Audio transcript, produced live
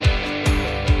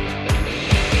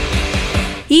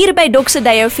Hier by Doxa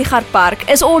Deo Park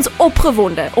is ons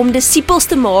opgewonde om disippels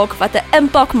te maak wat 'n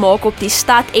impak maak op die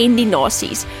stad en die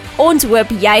nasies. Ons hoop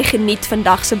jy geniet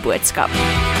vandag se boodskap.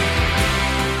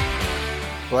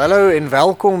 Hallo en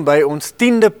welkom by ons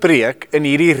 10de preek in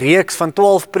hierdie reeks van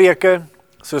 12 preke,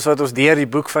 soos wat ons deur die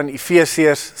boek van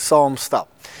Efesiërs saam stap.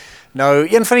 Nou,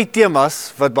 een van die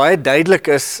temas wat baie duidelik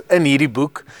is in hierdie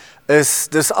boek,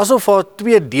 dis asof daar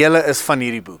twee dele is van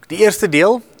hierdie boek. Die eerste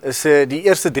deel is die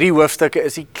eerste 3 hoofstukke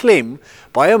is die klem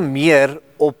baie meer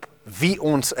op wie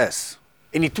ons is.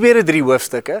 En die tweede 3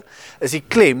 hoofstukke is die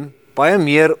klem baie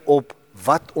meer op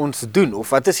wat ons doen, of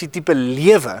wat is die tipe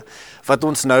lewe wat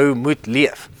ons nou moet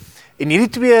leef. En hierdie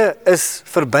twee is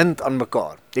verbind aan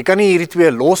mekaar. Jy kan nie hierdie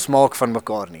twee losmaak van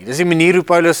mekaar nie. Dis die manier hoe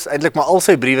Paulus eintlik maar al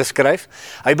sy briewe skryf.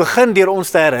 Hy begin deur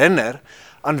ons te herinner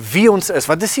aan wie ons is.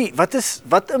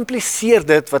 Wat impliseer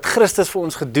dit wat Christus vir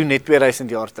ons gedoen het 2000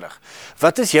 jaar terug?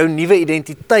 Wat is jou nuwe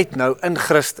identiteit nou in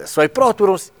Christus? So hy praat oor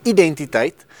ons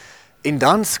identiteit en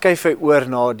dan skuif hy oor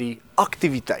na die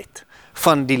aktiwiteit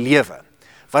van die lewe.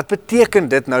 Wat beteken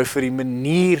dit nou vir die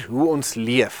manier hoe ons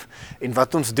leef en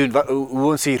wat ons doen,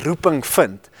 hoe ons die roeping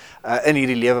vind in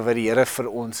hierdie lewe wat die Here vir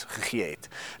ons gegee het.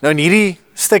 Nou in hierdie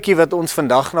stukkie wat ons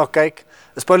vandag na kyk,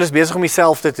 is Paulus besig om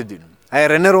dieselfde te doen. Hy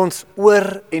herinner ons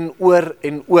oor en oor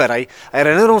en oor. Hy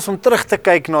herinner ons om terug te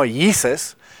kyk na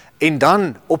Jesus en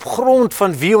dan op grond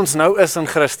van wie ons nou is in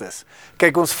Christus,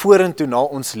 kyk ons vorentoe na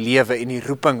ons lewe en die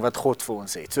roeping wat God vir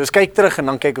ons het. So ons kyk terug en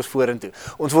dan kyk ons vorentoe.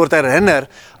 Ons word herinner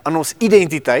aan ons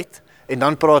identiteit en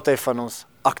dan praat hy van ons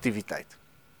aktiwiteit.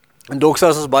 En Doxa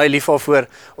is ons baie lief daarvoor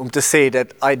om te sê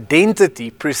dat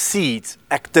identity precedes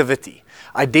activity.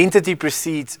 Identity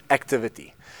precedes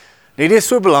activity. Nou, dit is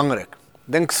so belangrik.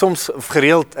 Dink soms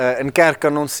gereeld in kerk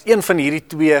kan ons een van hierdie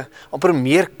twee amper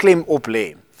meer klem op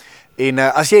lê. En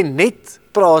as jy net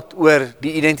praat oor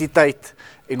die identiteit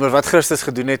en oor wat Christus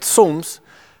gedoen het, soms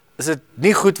is dit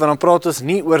nie goed, want dan praat ons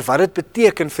nie oor wat dit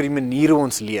beteken vir die manier hoe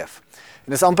ons leef.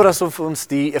 En dit is amper asof ons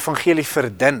die evangelie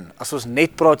verdun, as ons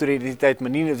net praat oor die identiteit,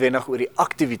 maar nie noodwendig oor die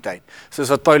aktiwiteit, soos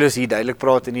wat Paulus hier duidelik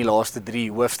praat in die laaste 3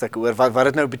 hoofstukke, oor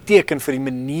wat dit nou beteken vir die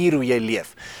manier hoe jy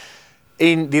leef.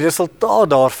 En die resultaat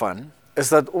daarvan is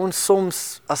dat ons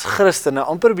soms as Christene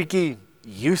amper bietjie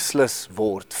useless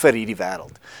word vir hierdie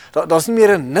wêreld. Daar's nie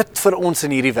meer 'n nut vir ons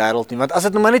in hierdie wêreld nie, want as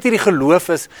dit nou maar net hierdie geloof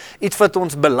is, iets wat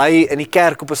ons bely in die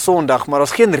kerk op 'n Sondag, maar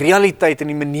daar's geen realiteit in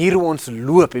die manier hoe ons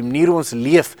loop, die manier hoe ons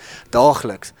leef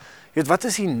daagliks. Jy weet, wat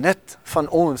is die nut van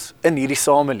ons in hierdie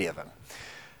samelewing?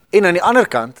 En aan die ander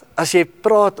kant, as jy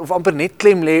praat of amper net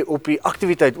klem lê op die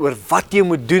aktiwiteit oor wat jy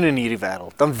moet doen in hierdie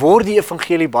wêreld, dan word die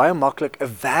evangelie baie maklik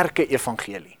 'n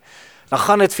werke-evangelie. Dan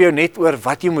gaan dit vir jou net oor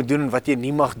wat jy moet doen en wat jy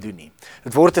nie mag doen nie.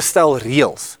 Dit word 'n stel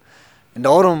reëls. En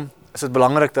daarom is dit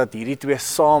belangrik dat hierdie twee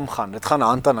saam gaan. Dit gaan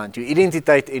hand aan hand, jou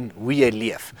identiteit en hoe jy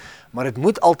leef. Maar dit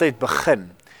moet altyd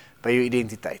begin by jou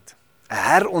identiteit. 'n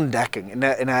Herontdekking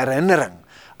en 'n herinnering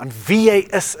aan wie jy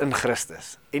is in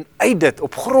Christus. En uit dit,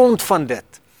 op grond van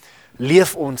dit,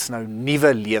 leef ons nou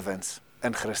nuwe lewens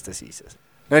in Christus Jesus.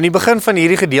 Nou in die begin van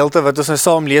hierdie gedeelte wat ons nou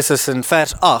saam lees is in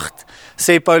vers 8,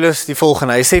 sê Paulus die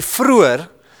volgende. Hy sê, vroeër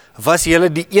was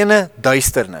julle die ene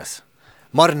duisternis,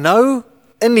 maar nou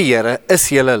in die Here is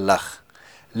julle lig.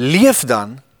 Leef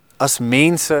dan as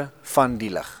mense van die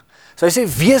lig. So hy sê,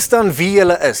 wees dan wie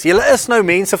julle is. Julle is nou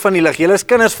mense van die lig, julle is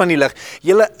kinders van die lig,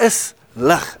 julle is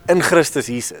lig in Christus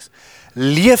Jesus.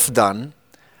 Leef dan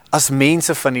as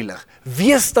mense van die lig.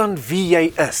 Wees dan wie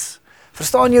jy is.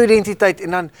 Verstaan jou identiteit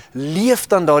en dan leef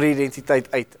dan daardie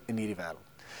identiteit uit in hierdie wêreld.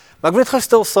 Maar ek wil net gou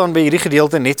stil staan by hierdie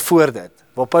gedeelte net voor dit,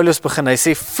 waar Paulus begin. Hy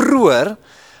sê, vroeër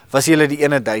was julle die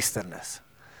ene duisternis.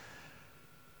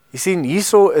 Jy sien,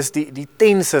 hierso is die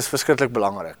tenses verskriklik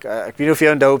belangrik. Ek weet nie of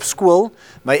jy onthou op skool,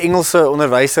 my Engelse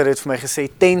onderwyser het vir my gesê,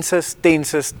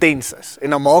 tenses. En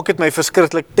dan maak dit my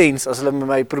verskriklik tens, as hulle met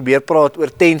my probeer praat oor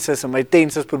tenses, en my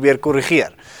tenses probeer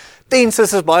korrigeer.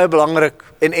 Tenses is baie belangrik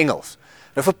in Engels.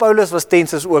 Nou vir Paulus was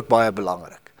tenses ook baie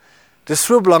belangrik. Dit is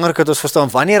so belangrik dat ons verstaan,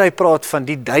 wanneer hy praat van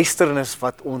die duisternis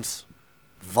wat ons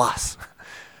was,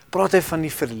 praat hy van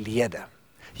die verlede.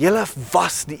 Julle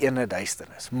was die ene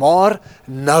duisternis, maar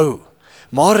nou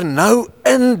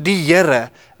in die Here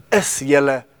is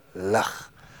julle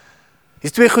lig.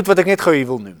 Dis twee goed wat ek net gou hier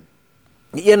wil noem.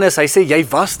 Die een is, hy sê, jy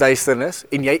was duisternis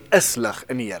en jy is lig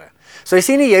in die Here. So hy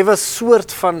sê nie, jy was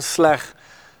soort van sleg,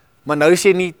 maar nou is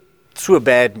jy nie so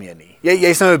bad meer nie.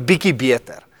 Jy's nou 'n bietjie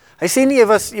beter. Hy sê nie, jy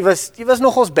was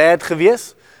nogals bad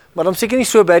gewees, maar dan seker nie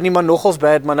so bad nie, maar nogals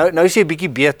bad, maar nou is jy 'n bietjie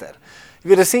beter. Jy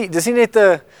weet, dis nie net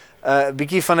 'n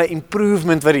bietjie van 'n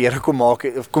improvement wat die Here kom maak,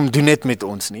 of kom doen net met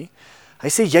ons nie. Hy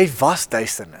sê, jy was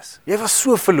duisternis. Jy was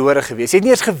so verlore gewees. Jy het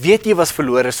nie eens geweet jy was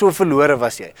verlore, so verlore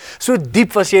was jy. So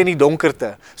diep was jy in die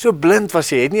donkerte. So blind was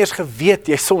jy, jy het nie eens geweet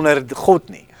jy sonder God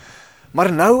nie.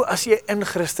 Maar nou as jy in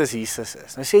Christus Jesus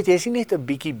is, nou sê jy is nie net 'n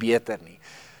bietjie beter nie.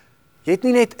 Jy het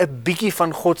nie net 'n bietjie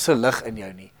van God se lig in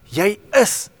jou nie. Jy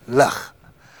is lig.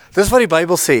 Dis wat die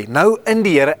Bybel sê. Nou in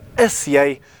die Here is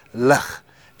jy lig.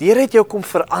 Die Here het jou kom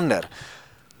verander.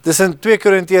 Dis in 2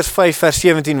 Korintiërs 5 vers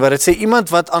 17 waar dit sê, iemand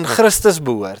wat aan Christus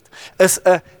behoort, is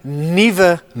 'n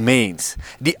nuwe mens.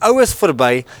 Die ou is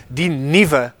verby, die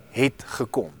nuwe het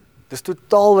gekom. Dis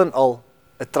totaal en al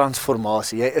 'n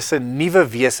transformasie. Jy is 'n nuwe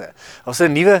wese.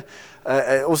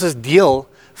 Ons is deel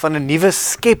van 'n nuwe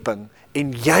skepping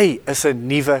en jy is 'n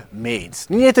nuwe mens.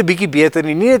 Nie net 'n bietjie beter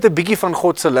nie, nie net 'n bietjie van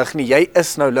God se lig nie. Jy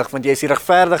is nou lig want jy is die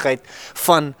regverdigheid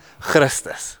van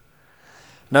Christus.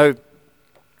 Nou,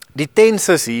 die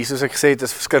tenses hier, soos ek gesê het,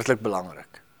 is verskriklik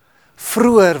belangrik.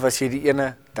 Vroeër was jy die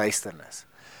ene duisternis.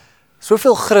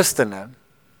 Soveel Christene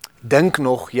dink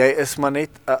nog, jy is maar net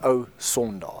 'n ou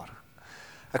sondaar.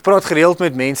 Ek praat gereeld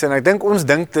met mense en ek dink ons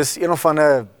dink dis een of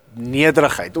ander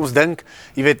nederigheid. Ons dink,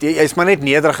 jy weet, jy is maar net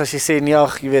nederig as jy sê, nee,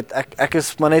 ag, jy weet, ek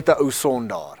is maar net 'n ou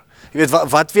sondaar. Jy weet,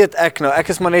 wat weet ek nou? Ek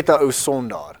is maar net 'n ou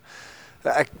sondaar.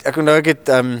 Ek onthou ek het,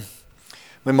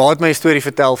 my ma het my 'n storie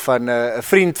vertel van 'n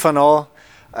vriend van haar.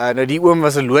 Nou die oom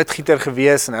was 'n loodgieter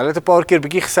gewees en hulle het 'n paar keer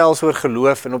bietjie gesels oor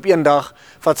geloof en op een dag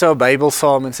vat sy 'n Bybel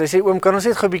saam en sy sê, oom, kan ons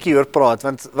net gou 'n bietjie oor praat,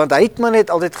 want hy het maar net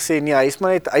altyd gesê, nee, hy het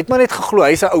maar net geglo,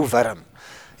 hy's 'n ou wurm.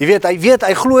 Jy weet,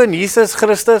 hy glo in Jesus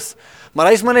Christus, maar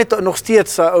hy's maar net nog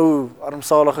steeds 'n ou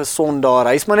armsalige sondaar,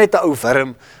 hy's maar net 'n ou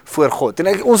wurm voor God.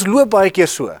 En ons loop baie keer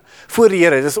so voor die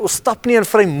Here. Dis ons stap nie in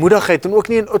vrymoedigheid en ook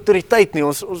nie in autoriteit nie.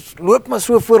 Ons loop maar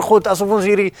so voor God asof ons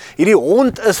hierdie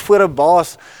hond is voor 'n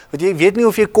baas, wat jy weet nie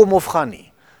of jy kom of gaan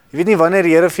nie. Jy weet nie wanneer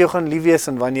die Here vir jou gaan lief wees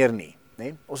en wanneer nie.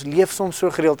 Nee? Ons leef soms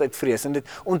so gereeld uit vrees en dit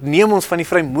ontneem ons van die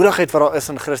vrymoedigheid wat daar is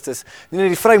in Christus. Nie net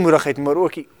die vrymoedigheid, maar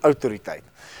ook die autoriteit.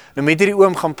 Nou met hierdie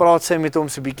oom gaan praat sy met hom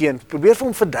so 'n bietjie en probeer vir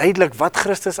hom verduidelik wat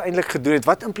Christus eintlik gedoen het.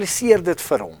 Wat impliseer dit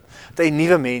vir hom? Dat hy 'n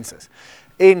nuwe mens is.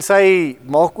 En sy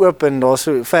maak oop en daar's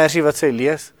so 'n versie wat sy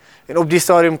lees. En op die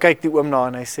stadium kyk die oom na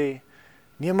en hy sê,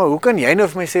 nee, maar hoe kan jy nou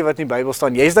vir my sê wat in die Bybel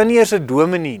staan? Jy's dan nie eers 'n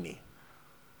dominee nie.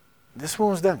 Dis hoe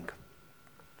ons dink.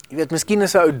 Jy weet, miskien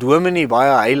is 'n ou dominee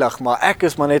baie heilig, maar ek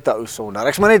is maar net 'n ou sondaar.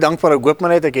 Ek's maar net dankbaar, ek hoop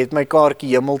maar net ek het my kaartjie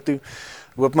hemel toe.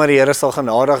 Hoop maar die Here sal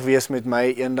genadig wees met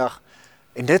my eendag.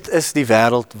 En dit is die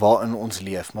wêreld waarin ons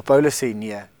leef. Maar Paulus sê,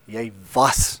 nee, jy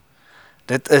was.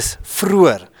 Dit is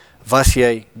vroeër was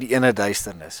jy die ene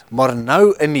duisternis. Maar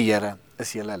nou in die Here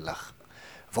is jy lig.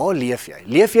 Waar leef jy?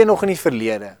 Leef jy nog in die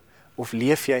verlede? Of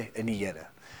leef jy in die Here?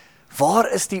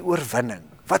 Waar is die oorwinning?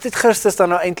 Wat het Christus dan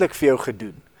nou eintlik vir jou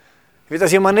gedoen? Jy weet,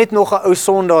 as jy maar net nog 'n ou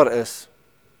sondaar is,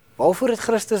 waarvoor het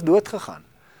Christus dood gegaan?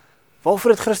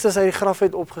 Waarvoor het Christus uit die graf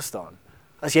uit opgestaan?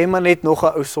 As jy maar net nog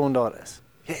 'n ou sondaar is.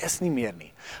 Jy is nie meer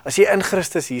nie. As jy in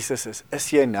Christus Jesus is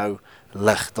jy nou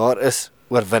lig. Daar is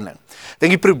oorwinning. Ek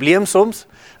dink die probleem soms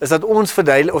is dat ons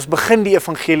begin die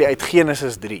evangelie uit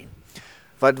Genesis 3.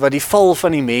 Wat die val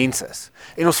van die mens is.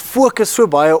 En ons fokus so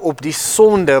baie op die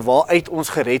sonde waaruit ons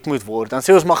gered moet word. Dan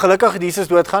sê ons, maar gelukkig het Jesus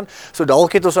doodgaan, so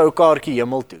dalk het ons ou kaartjie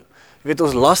hemel toe. Jy weet,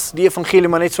 ons las die evangelie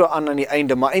maar net so aan die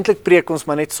einde, maar eintlik preek ons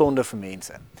maar net sonde vir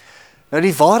mense. Nou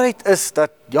die waarheid is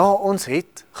dat, ja, ons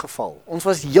het geval. Ons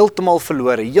was heeltemal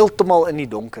verlore, heeltemal in die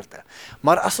donkerte.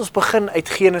 Maar as ons begin uit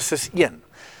Genesis 1,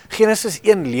 Genesis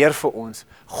 1 leer vir ons,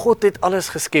 God het alles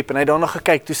geskep en hy het daarna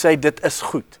gekyk, toe sê hy, dit is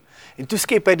goed. En toe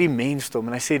skep hy die mensdom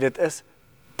en hy sê, dit is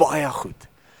baie goed.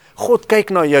 God kyk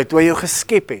na jou, toe hy jou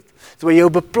geskep het, toe hy jou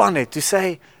beplan het, toe sê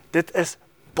hy, dit is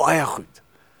baie goed.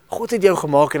 God het jou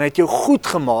gemaak en hy het jou goed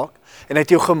gemaak en hy het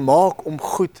jou gemaak om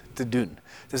goed te doen.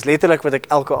 Dis letterlik wat ek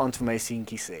elke aand vir my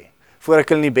seentjie sê. Voor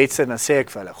ek in die bed sit, dan sê ek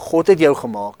vir hulle, God het jou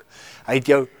gemaak, hy het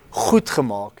jou goed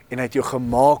gemaak en hy het jou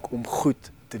gemaak om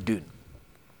goed te doen.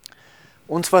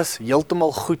 Ons was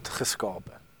heeltemal goed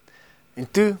geskape. En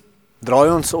toe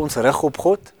draai ons rug op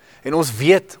God en ons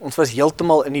weet, ons was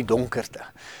heeltemal in die donkerte.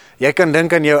 Jy kan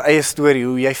dink aan jou eie storie,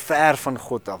 hoe jy ver van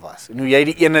God af was en hoe jy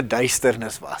die ene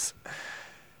duisternis was.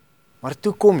 Maar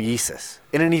toe kom Jesus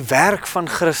en in die werk van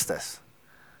Christus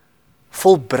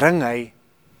volbring hy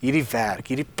hierdie werk,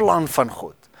 hierdie plan van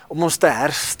God, om ons te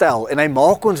herstel, en hy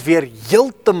maak ons weer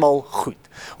heeltemal goed.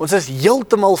 Ons is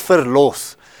heeltemal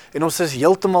verlos, en ons is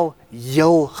heeltemal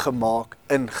heel gemaak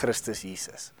in Christus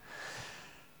Jesus.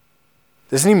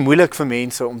 Dit is nie moeilik vir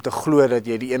mense om te glo dat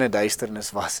jy die ene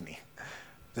duisternis was nie.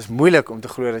 Dit is moeilik om te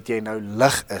glo dat jy nou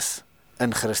lig is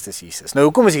in Christus Jesus. Nou,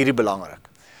 hoekom is hierdie belangrik?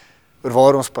 Oor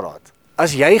waar ons praat.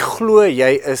 As jy glo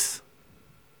jy is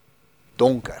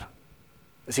donker,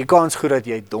 is die kans goed dat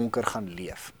jy donker gaan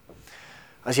leef.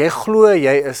 As jy glo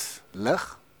jy is lig,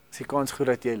 is die kans goed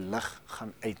dat jy lig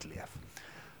gaan uitleef.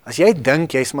 As jy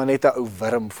dink jy's maar net 'n ou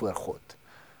wurm voor God,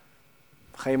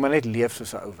 gaan jy maar net leef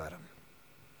soos 'n ou wurm.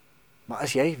 Maar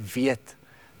as jy weet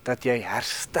dat jy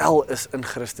herstel is in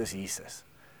Christus Jesus,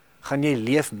 gaan jy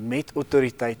leef met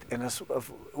autoriteit en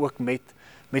ook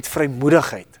met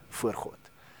vrymoedigheid voor God.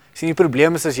 Sien, die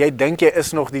probleem is as jy dink jy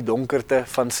is nog die donkerte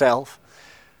van self,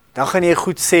 dan gaan jy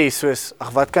goed sê soos,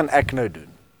 ag, wat kan ek nou doen?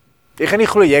 Jy gaan nie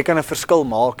glo jy kan 'n verskil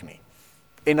maak nie.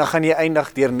 En dan gaan jy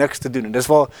eindig deur niks te doen. En dis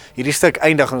waar hierdie stuk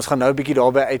eindig en ons gaan nou 'n bietjie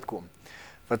daarby uitkom.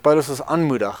 Wat Paulus ons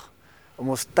aanmoedig om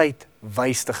ons tyd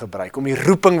wys te gebruik, om die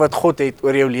roeping wat God het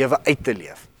oor jou lewe uit te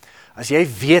leef. As jy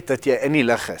weet dat jy in die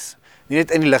lig is, nie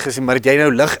net in die lig is nie, maar dat jy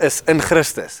nou lig is in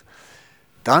Christus,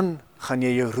 dan gaan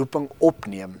jy jou roeping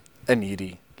opneem in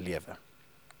hierdie lewe.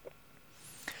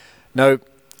 Nou, ek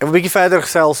wil 'n bietjie verder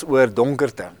gesels oor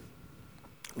donkerte.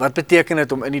 Wat beteken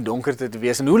dit om in die donkerte te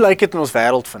wees en hoe lyk dit in ons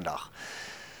wêreld vandag?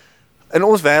 In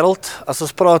ons wêreld, as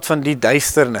ons praat van die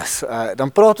duisternis,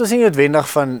 dan praat ons nie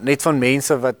noodwendig net van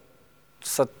mense wat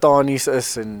satanies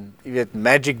is en jy weet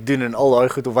magic doen en al daai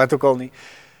goed of wat ook al nie.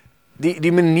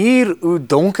 Die manier hoe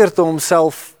donkerte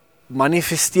homself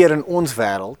manifesteer in ons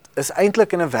wêreld is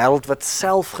eintlik in 'n wêreld wat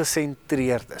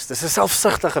selfgesentreerd is. Dis 'n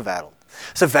selfsugtige wêreld.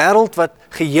 Dis 'n wêreld wat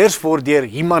geheers word deur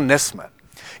humanisme.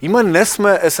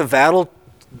 Humanisme is 'n wêreld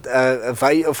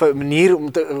of 'n manier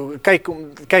om te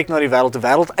kyk na die wêreld, 'n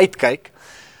wêreld uitkyk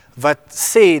wat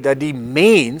sê dat die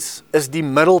mens is die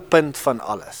middelpunt van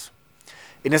alles.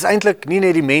 En is eintlik nie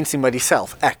net die mens nie, maar die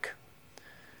self, ek.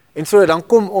 En so dan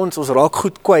kom ons raak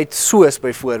goed kwyt soos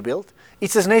byvoorbeeld,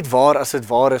 iets is net waar as dit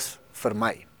waar is vir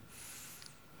my.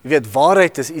 Jy weet,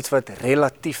 waarheid is iets wat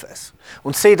relatief is.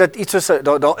 Ons sê dat iets soos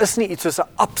daar is nie iets soos 'n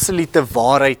absolute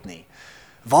waarheid nie.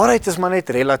 Waarheid is maar net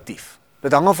relatief.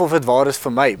 Dit hang af of dit waar is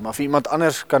vir my, maar vir iemand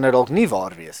anders kan dit dalk nie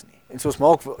waar wees nie. En so ons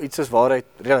maak iets soos waarheid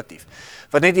relatief.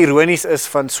 Wat net ironies is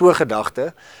van so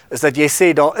gedagte, is dat jy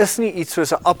sê daar is nie iets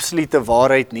soos 'n absolute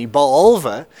waarheid nie,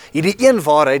 behalwe hierdie een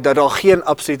waarheid dat daar geen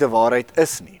absolute waarheid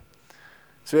is nie.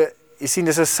 So, jy sien,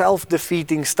 dis 'n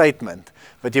self-defeating statement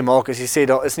wat jy maak as jy sê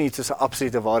daar is nie iets soos 'n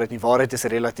absolute waarheid nie, waarheid is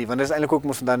relatief, want dis eintlik ook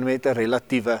mos dan met 'n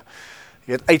relatiewe,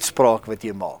 jy weet, uitspraak wat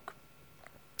jy maak.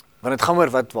 Want dit gaan oor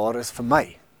wat waar is vir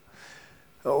my.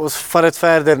 Ons vat dit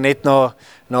verder net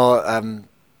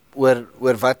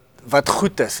oor wat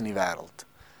goed is in die wêreld.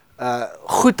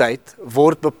 Goedheid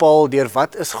word bepaal deur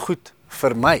wat is goed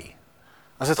vir my.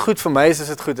 As dit goed vir my is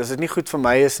dit goed. As dit nie goed vir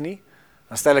my is nie,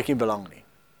 dan stel ek nie belang nie.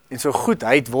 En so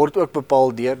goedheid word ook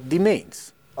bepaal deur die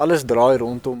mens. Alles draai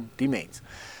rondom die mens.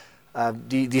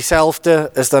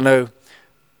 Dieselfde is dan nou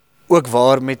ook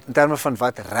waar in terme van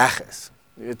wat reg is.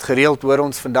 Jy weet, gereeld hoor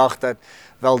ons vandag dat,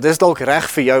 wel, dis dalk reg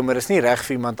vir jou, maar dis nie reg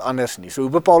vir iemand anders nie. So hoe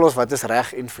bepaal ons wat is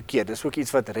reg en verkeerd? Dis ook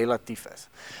iets wat relatief is.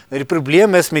 Nou die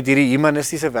probleem is met hierdie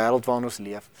humanistiese wêreld waarin ons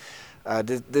leef,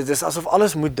 dit is asof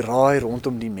alles moet draai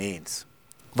rondom die mens.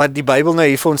 Wat die Bybel nou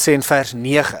hier vir ons sê in vers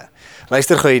 9.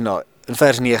 Luister gou hierna, in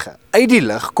vers 9. Uit die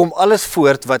lig kom alles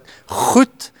voort wat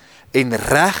goed en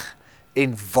reg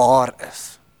en waar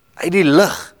is. Uit die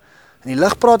lig. En die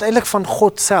lig praat eintlik van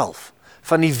God self,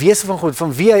 van die wese van God,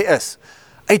 van wie hy is.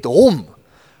 Uit hom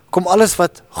kom alles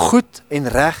wat goed en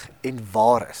reg en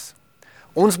waar is.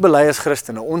 Ons bely as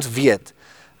Christene, ons weet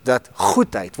dat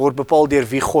goedheid word bepaal deur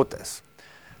wie God is.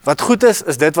 Wat goed is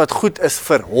dit wat goed is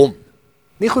vir hom.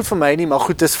 Nie goed vir my nie, maar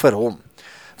goed is vir hom.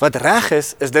 Wat reg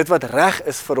is dit wat reg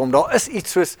is vir hom. Daar is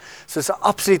iets soos 'n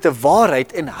absolute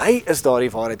waarheid en hy is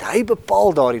daardie waarheid. Hy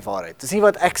bepaal daardie waarheid. Dit is nie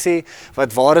wat ek sê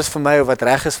wat waar is vir my of wat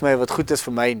reg is vir my of wat goed is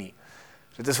vir my nie.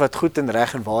 Dit is wat goed en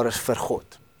reg en waar is vir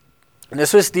God. En dis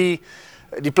soos die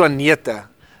planete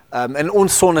in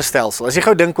ons sonnestelsel. As jy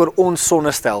gou dink oor ons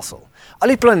sonnestelsel. Al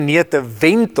die planete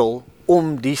wentel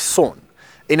om die son.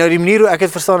 En nou die manier hoe ek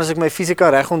het verstaan as ek my fisika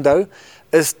reg onthou,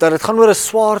 is dat dit gaan oor 'n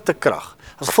swaartekrag.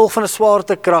 As gevolg van 'n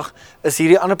swaartekrag is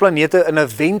hierdie ander planete in 'n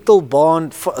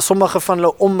wentelbaan, sommige van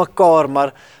hulle om mekaar,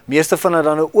 maar meeste van hulle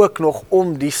dan nou ook nog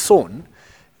om die son.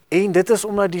 En dit is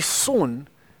omdat die son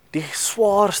die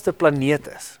swaarste planeet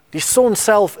is. Die son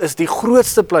self is die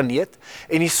grootste planeet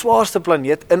en die swaarste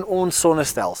planeet in ons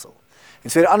sonnestelsel. En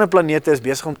so die ander planete is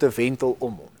besig om te wentel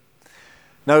om hom.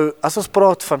 Nou, as ons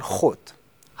praat van God,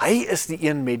 hy is die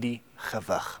een met die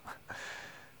gewig.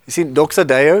 Jy sien, Doxa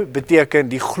Deo beteken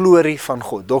die glorie van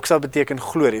God. Doxa beteken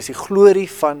glorie, is die glorie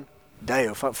van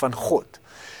Deo, van God.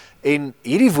 En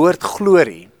hierdie woord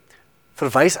glorie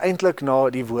verwys eintlik na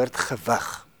die woord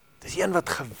gewig. Dis een wat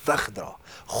gewig dra.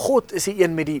 God is die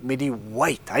een met die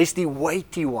weight. Hy is die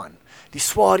weighty one, die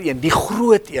swaar een, die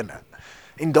groot ene.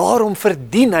 En daarom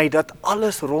verdien hy dat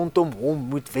alles rondom hom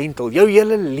moet wentel. Jou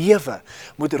hele lewe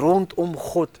moet rondom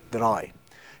God draai.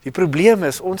 Die probleem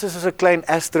is, ons is soos 'n klein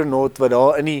astronaut wat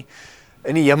daar in die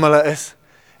hemele is.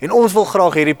 En ons wil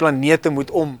graag hierdie planete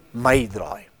moet om my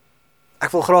draai.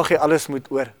 Ek wil graag hê alles moet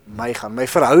oor my gaan. My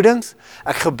verhoudings,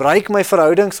 ek gebruik my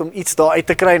verhoudings om iets daar uit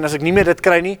te kry, en as ek nie meer dit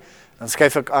kry nie, dan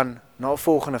skuif ek aan na 'n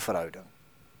volgende verhouding.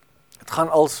 Het gaan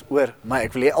als oor my,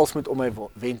 ek wil hê alles moet om my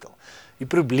wentel. Die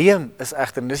probleem is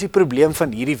egter, en dis die probleem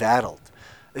van hierdie wêreld,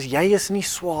 is jy is nie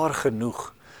swaar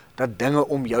genoeg dat dinge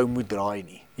om jou moet draai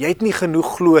nie. Jy het nie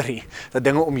genoeg glorie dat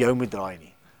dinge om jou moet draai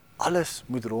nie. Alles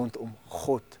moet rondom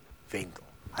God wentel.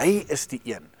 Hy is die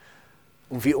een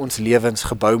om wie ons lewens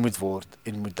gebou moet word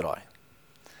en moet draai.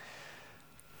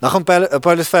 Dan gaan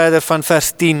Paulus verder van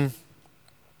vers 10,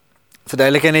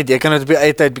 verduidelik hy net, jy kan dit op die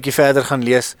eie tyd bietjie verder gaan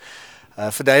lees,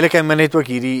 verduidelik hy maar net ook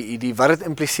hierdie wat dit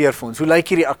impliseer vir ons, hoe lyk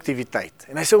hierdie aktiwiteit?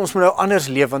 En hy sê ons moet nou anders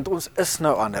leef, want ons is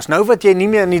nou anders. Nou wat jy nie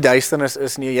meer in die duisternis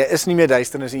is nie, jy is nie meer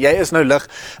duisternis nie, jy is nou lig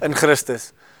in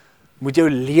Christus, moet jou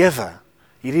lewe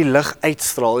hierdie lig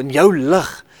uitstraal, en jou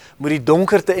lig moet die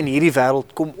donkerte in hierdie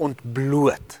wêreld kom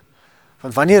ontbloot.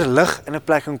 Want wanneer lig in 'n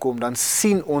plek kom, dan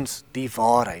sien ons die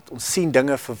waarheid. Ons sien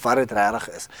dinge vir wat dit regtig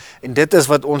is. En dit is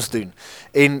wat ons doen.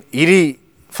 En hierdie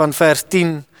van vers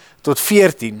 10 tot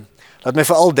 14, laat my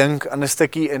veral dink aan 'n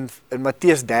stukkie in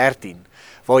Matteus 13,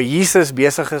 waar Jesus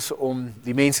besig is om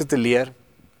die mense te leer.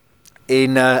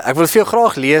 En ek wil dit vir jou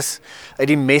graag lees uit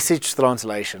die Message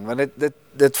Translation, want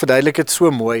dit verduidelik dit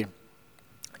so mooi.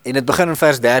 En dit begin in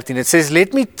vers 13. It says,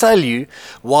 "Let me tell you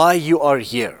why you are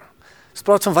here." Dit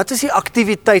praat van, wat is die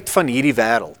aktiwiteit van hierdie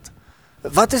wêreld?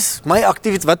 Wat is my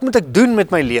aktiwiteit? Wat moet ek doen met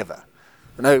my lewe?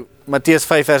 Nou, Matteus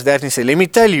 5 vers 13 sê, "Let me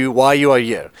tell you why you are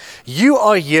here. You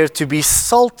are here to be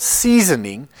salt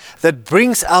seasoning that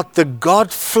brings out the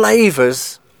God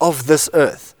flavors of this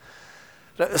earth."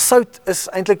 Nou, sout is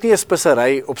eintlik nie 'n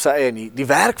spesery op sy eie nie. Die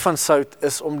werk van sout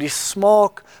is om die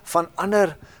smaak van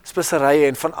ander speserye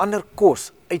en van ander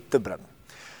kos uit te bring.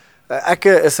 Ek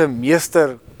is 'n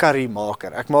meester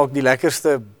currymaker. Ek maak die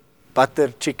lekkerste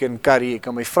butter chicken curry. Ek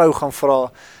kan my vrou gaan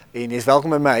vra en jy is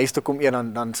welkom in my huis te kom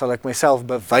een, dan sal ek myself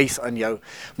bewys aan jou.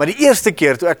 Maar die eerste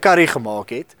keer toe ek curry gemaak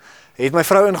het my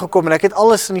vrou ingekom en ek het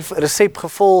alles in die resep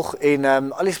gevolg en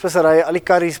al die speserye, al die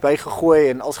curries bygegooi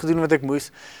en alles gedoen wat ek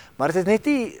moes. Maar dit het net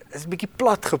nie, is 'n bietjie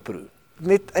plat geproe.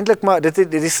 Net eintlik maar dit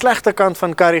het die slegte kant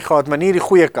van curry gehad, maar nie die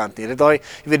goeie kant nie. Dit daai,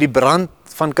 jy weet, die brand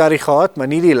van curry gehad, maar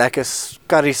nie die lekker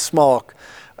curry smaak,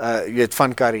 jy weet,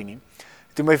 van curry nie.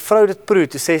 Toe my vrou dit proe,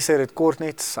 toe sê sy dit kort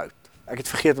net sout. Ek het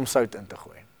vergeet om sout in te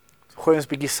gooi. Gooi ons 'n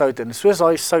bietjie sout in. Soos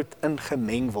daai sout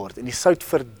ingemeng word en die sout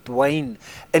verdwyn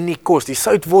in die kos. Die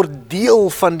sout word deel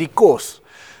van die kos.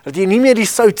 Dat jy nie meer die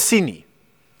sout sien nie.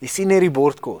 Jy sien net die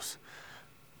bordkos.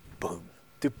 Boom.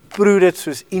 Toe proe dit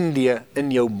soos Indië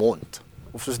in jou mond.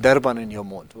 Of soos Durban in jou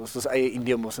mond. Of soos eie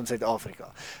Indië mos in Suid-Afrika.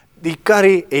 Die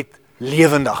curry het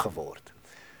lewendig geword.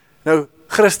 Nou,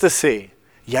 Christus sê,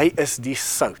 jy is die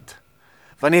sout.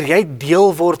 Wanneer jy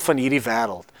deel word van hierdie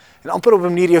wêreld, en amper op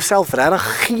 'n manier jouself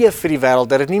regtig gee vir die wêreld,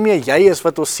 dat dit nie meer jy is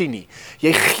wat ons sien nie.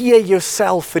 Jy gee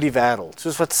jouself vir die wêreld,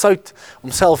 soos wat sout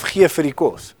homself gee vir die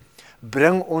kos.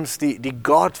 Bring ons die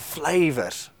God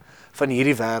flavors van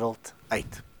hierdie wêreld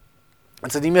uit.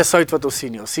 Ons is nie meer sout wat ons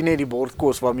sien nie, ons sien net die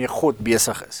bordkos waarmee God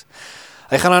besig is.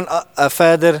 Hy gaan dan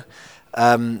verder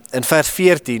in vers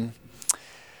 14,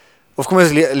 of kom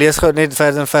ons lees gou net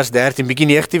verder in vers 13, bietjie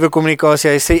negatiewe kommunikasie.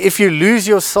 Hy sê, "If you lose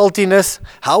your saltiness,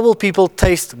 how will people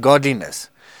taste godliness?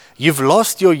 You've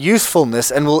lost your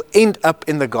usefulness and will end up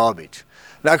in the garbage."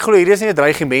 Nou ek glo hier is nie 'n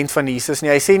dreigement van Jesus nie.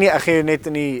 Hy sê nie ek gaan jou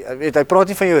net hy praat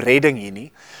nie van jou redding hier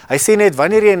nie. Hy sê net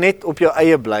wanneer jy net op jou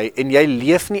eie bly en jy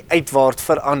leef nie uitwaart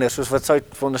verander soos wat sou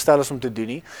veronderstel is om te doen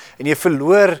nie, en jy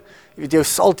verloor jou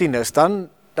saltiness, dan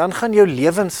gaan jou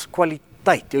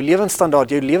lewenskwaliteit, jou lewensstandaard,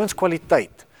 jou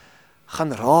lewenskwaliteit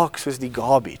gaan raak soos die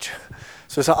garbage,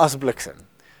 soos 'n asbliksem.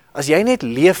 As jy net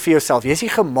leef vir jouself, jy is nie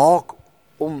gemaak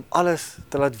om alles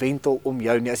te laat wentel om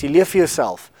jou nie. As jy leef vir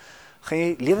jouself, gaan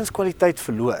jy lewenskwaliteit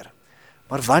verloor.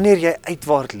 Maar wanneer jy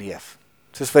uitwaart leef,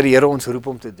 soos wat die Here ons roep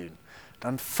om te doen,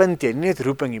 dan vind jy nie net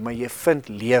roeping nie, maar jy vind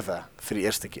lewe vir die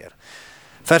eerste keer.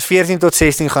 Vers 14 tot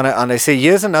 16 gaan hy aan. Hy sê,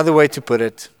 "Here's another way to put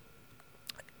it.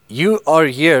 You are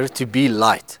here to be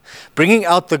light, bringing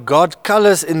out the God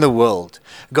colors in the world.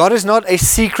 God is not a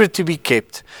secret to be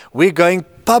kept. We're going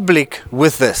public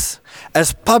with this,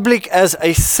 as public as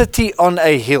a city on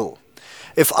a hill.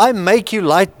 If I make you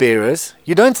light bearers,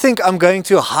 you don't think I'm going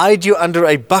to hide you under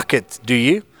a bucket, do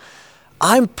you?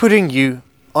 I'm putting you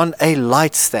on a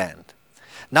light stand.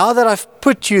 Now that I've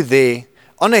put you there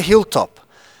on a hilltop,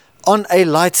 on a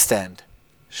light stand,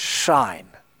 shine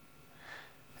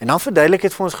En dan verduidelik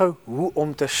dit vir ons gou hoe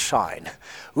om te shine.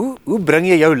 Hoe bring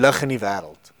jy jou lig in die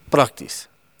wêreld? Prakties.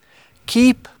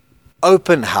 Keep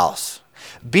open house.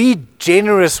 Be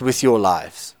generous with your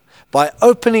lives. By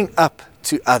opening up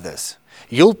to others,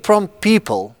 you'll prompt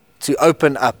people to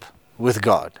open up with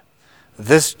God,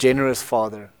 this generous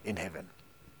Father in heaven.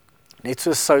 Net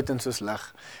soos sout en soos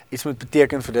lig, iets moet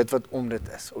beteken vir dit wat om dit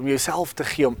is, om jouself te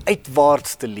gee, om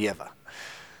uitwaarts te lewe.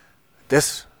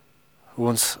 Dis hoe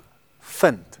ons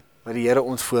vind wat die Here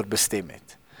ons voorbestem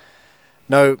het.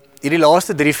 Nou, hierdie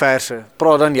laaste 3 verse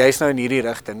praat dan juist nou in hierdie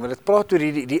rigting, want dit praat oor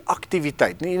die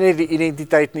aktiwiteit, nie net die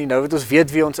identiteit nie, nou wat ons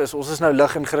weet wie ons is nou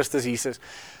lig in Christus Jesus.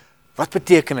 Wat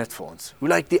beteken dit vir ons? Hoe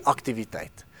lyk die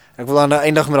aktiwiteit? Ek wil dan nou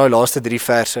eindig met daai laaste 3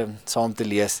 verse saam te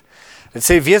lees. Dit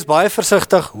sê, wees baie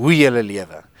versigtig hoe jy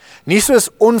lewe. Nie soos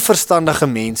onverstandige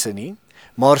mense nie,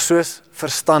 maar soos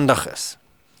verstandiges.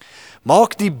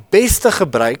 Maak die beste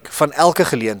gebruik van elke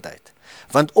geleentheid,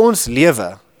 want ons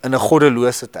lewe in 'n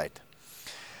goddelose tyd.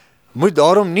 Moet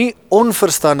daarom nie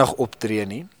onverstandig optree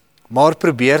nie, maar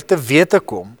probeer te wete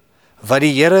kom wat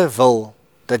die Here wil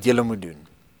dat jy moet doen.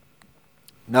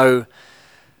 Nou,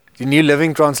 die New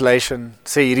Living Translation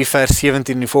sê hierdie vers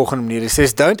 17 in die volgende manier. It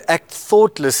says, don't act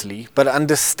thoughtlessly, but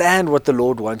understand what the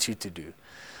Lord wants you to do.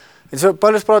 En so,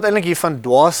 Paulus praat eintlik hier van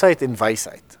dwaasheid en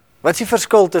wysheid. Wat is die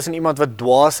verskil tussen iemand wat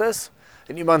dwaas is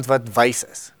en iemand wat wys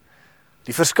is?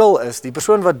 Die verskil is, die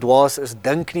persoon wat dwaas is,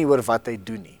 dink nie oor wat hy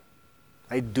doen nie.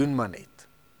 Hy doen maar net.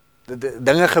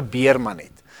 Dinge gebeur maar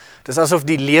net. Dis asof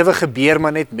die lewe gebeur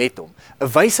maar net met hom. 'n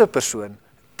Wyse persoon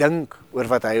dink oor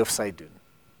wat hy of sy doen.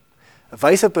 'n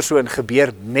Wyse persoon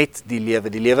gebeur met die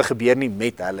lewe gebeur nie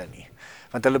met hulle nie.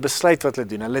 Want hulle besluit wat hulle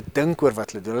doen, hulle dink oor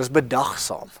wat hulle doen, hulle is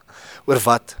bedagsaam oor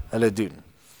wat hulle doen.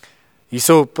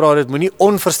 Hierso praat dit, moenie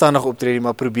onverstandig optree nie,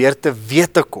 maar probeer te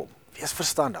wete kom. Wees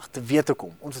verstandig, te wete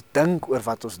kom. Ons dink oor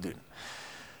wat ons doen.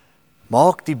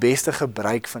 Maak die beste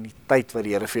gebruik van die tyd wat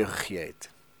die Here vir jou gegee het,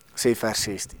 sê vers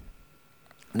 16.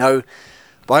 Nou,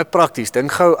 baie prakties,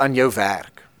 dink gou aan jou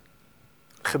werk.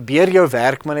 Gebeur jou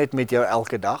werk maar net met jou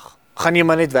elke dag? Gaan jy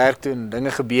maar net werk doen,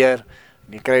 dinge gebeur,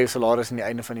 en jy kry jou salaris aan die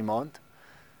einde van die maand?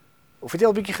 Of het jy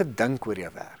al 'n bietjie gedink oor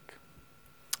jou werk?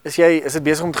 Is dit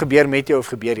besig om te gebeur met jou of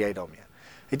gebeur jy daarmee?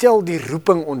 Het jy al die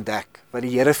roeping ontdek wat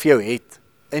die Here vir jou het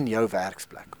in jou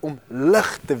werksplek, om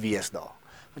lig te wees daar?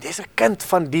 Want jy is 'n kind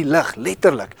van die lig,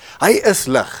 letterlik. Hy is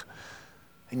lig.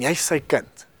 En jy is sy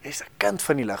kind. Jy is 'n kind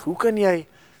van die lig. Hoe kan jy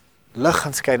lig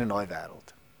gaan skyn in daai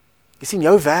wêreld? Jy sien,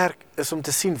 jou werk is om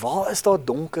te sien, waar is daar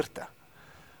donkerte?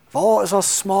 Waar is daar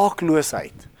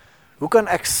smaakloosheid? Hoe kan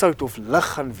ek sout of lig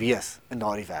gaan wees in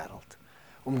daardie wêreld?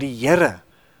 Om die Here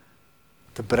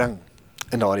te bring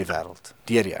in daardie wêreld,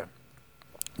 deur jou.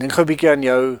 Dink gou 'n bietjie aan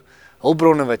jou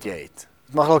hulpbronne wat jy het.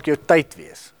 Dit mag dalk jou tyd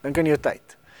wees. Dink aan jou tyd.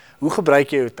 Hoe gebruik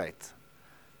jy jou tyd?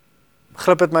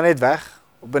 Glip dit maar net weg.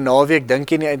 Op 'n naweek dink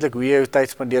jy nie eintlik hoe jy jou tyd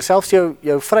spandeer. Selfs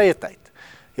jou vrye tyd.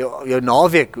 Jou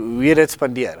naweek, hoe jy dit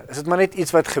spandeer. Is dit maar net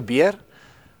iets wat gebeur?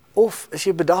 Of is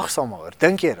jy bedagsaam oor?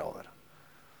 Dink jy daaroor?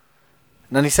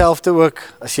 En dan dieselfde ook,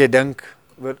 as jy dink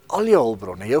oor al jou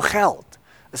hulpbronne, jou geld.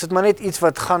 Is dit maar net iets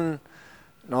wat gaan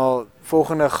na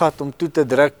volgende gat om toe te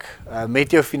druk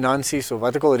met jou finansies, of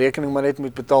wat ook al rekening maar net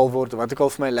moet betaal word, of wat ook al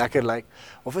vir my lekker lyk,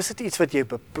 of is dit iets wat jy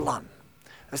beplan?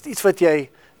 Is dit iets wat jy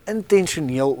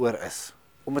intentioneel oor is,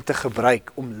 om dit te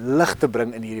gebruik, om lig te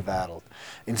bring in hierdie wêreld,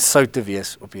 en sout te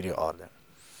wees op hierdie aarde?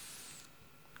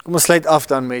 Kom ons sluit af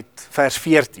dan met vers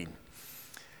 14,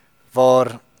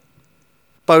 waar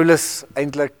Paulus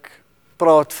eintlik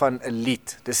praat van 'n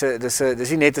lied. Dis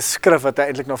nie net 'n skrif wat hy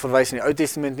eintlik na verwys in die Ou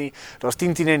Testament nie. Daar's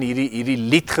 10 in hierdie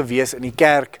lied gewees in die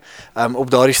kerk op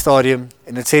daardie stadium,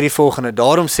 en dit sê die volgende: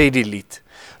 daarom sê die lied: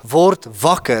 word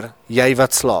wakker, jy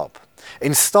wat slaap,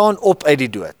 en staan op uit die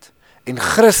dood, en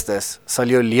Christus sal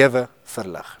jou lewe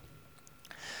verlig.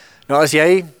 Nou as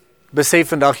jy besef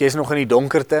vandag jy is nog in die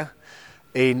donkerte,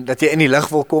 en dat jy in die lig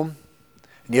wil kom,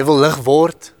 en jy wil lig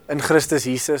word in Christus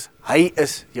Jesus, hy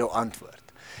is jou antwoord.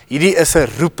 Hierdie is 'n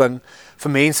roeping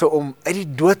vir mense om uit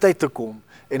die dood uit te kom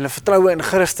en hulle vertroue in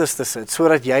Christus te sit,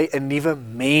 sodat jy 'n nuwe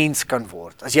mens kan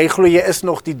word. As jy glo jy is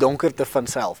nog die donkerte van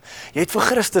self, jy het vir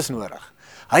Christus nodig.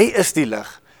 Hy is die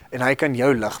lig en hy kan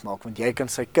jou lig maak, want jy kan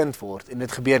sy kind word, en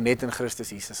dit gebeur net in Christus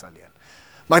Jesus alleen.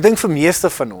 Maar ek dink vir meeste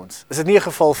van ons is dit nie 'n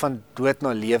geval van dood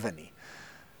na lewe nie.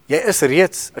 Jy is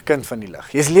reeds 'n kind van die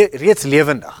lig. Jy is reeds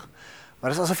lewendig.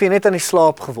 Maar dit is asof jy net aan die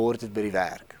slaap geword het by die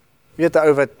werk. Jy weet 'n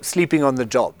ou wat sleeping on the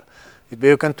job. Jy het by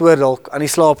jou kantoor dalk aan die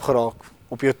slaap geraak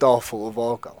op jou tafel of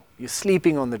waar ook al. You're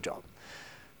sleeping on the job.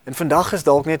 En vandag is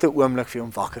dalk net 'n oomblik vir jou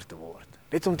om wakker te word.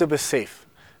 Net om te besef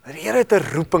dat die Here het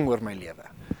 'n roeping oor my lewe.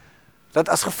 Dat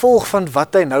as gevolg van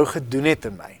wat hy nou gedoen het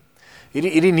in my,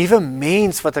 hierdie nuwe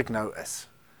mens wat ek nou is.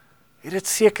 Dit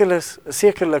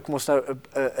sekerlik mos nou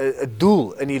 'n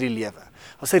doel in hierdie lewe.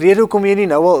 As 'n rede hoekom jy nie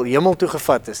nou al hemel toe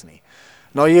gevat is nie,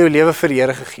 na jy jou lewe vir die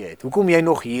Here gegee het. Hoekom jy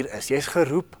nog hier is. Jy's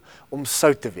geroep om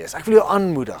sout te wees. Ek wil jou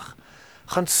aanmoedig.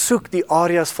 Gaan soek die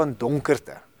areas van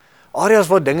donkerte. Areas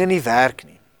waar dinge nie werk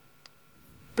nie.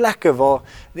 Plekke waar,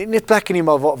 nie net plekke nie,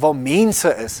 maar waar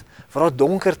mense is, waar daar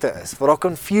donkerte is, waar daar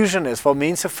confusion is, waar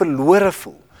mense verlore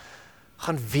voel.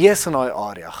 Gaan wees in daai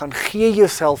area, gaan gee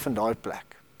jouself in daai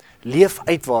plek. Leef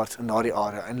uitwaarts in daardie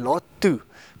area en laat toe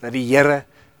dat die Here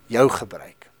jou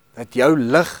gebruik. Dat jou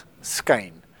lig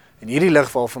skyn. En hierdie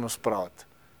lig waarvan ons praat,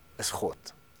 is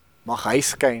God. Mag hy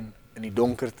skyn in die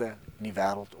donkerte in die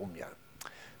wêreld om jou.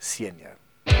 Seën jou.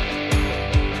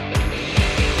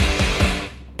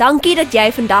 Dankie dat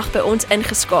jy vandag by ons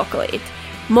ingeskakel het.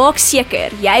 Maak seker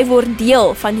jy word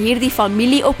deel van hierdie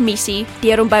familie op missie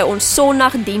deur om by ons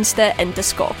Sondagdienste in te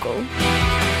skakel.